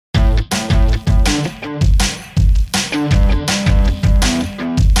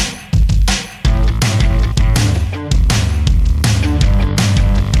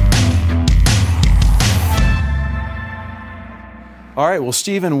right, well,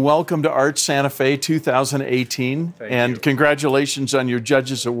 Stephen, welcome to Art Santa Fe 2018. Thank you. Congratulations on your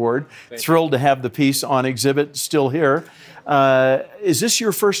Judges Award. Thrilled to have the piece on exhibit still here. Is this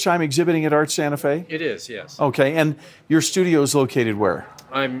your first time exhibiting at Art Santa Fe? It is, yes. Okay, and your studio is located where?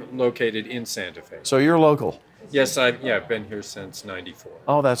 I'm located in Santa Fe. So you're local? Yes, I've been here since '94.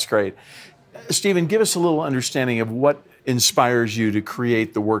 Oh, that's great. Stephen, give us a little understanding of what inspires you to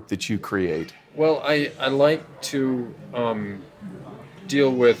create the work that you create. Well, I like to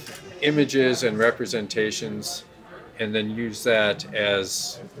deal with images and representations and then use that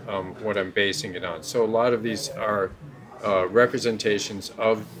as what I'm basing it on. So a lot of these are representations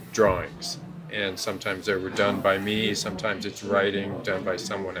of drawings. And sometimes they were done by me, sometimes it's writing done by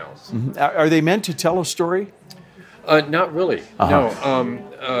someone else. Mm-hmm. Are they meant to tell a story? Not really.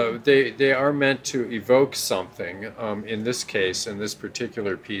 No, they are meant to evoke something. In this case, in this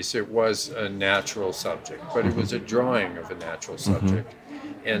particular piece, it was a natural subject, but it was a drawing of a natural subject.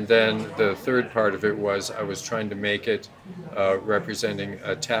 And then the third part of it was I was trying to make it representing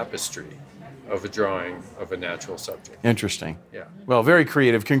a tapestry of a drawing of a natural subject. Interesting. Yeah. Well, very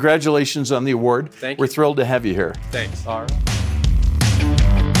creative. Congratulations on the award. Thank you. We're thrilled to have you here. Thanks. All right.